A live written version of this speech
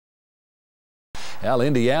Well,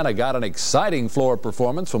 Indiana got an exciting floor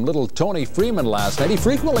performance from little Tony Freeman last night. He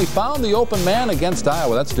frequently found the open man against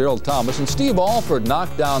Iowa. That's Daryl Thomas. And Steve Alford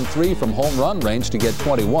knocked down 3 from home run range to get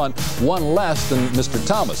 21, one less than Mr.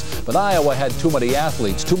 Thomas. But Iowa had too many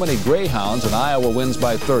athletes, too many Greyhounds, and Iowa wins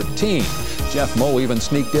by 13. Jeff Moe even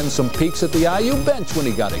sneaked in some peeks at the IU bench when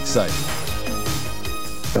he got excited.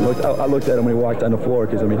 I looked at him when he walked on the floor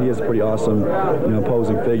because, I mean, he is a pretty awesome,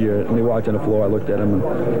 imposing figure. When he walked on the floor, I looked at him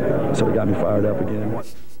and sort of got me fired up again.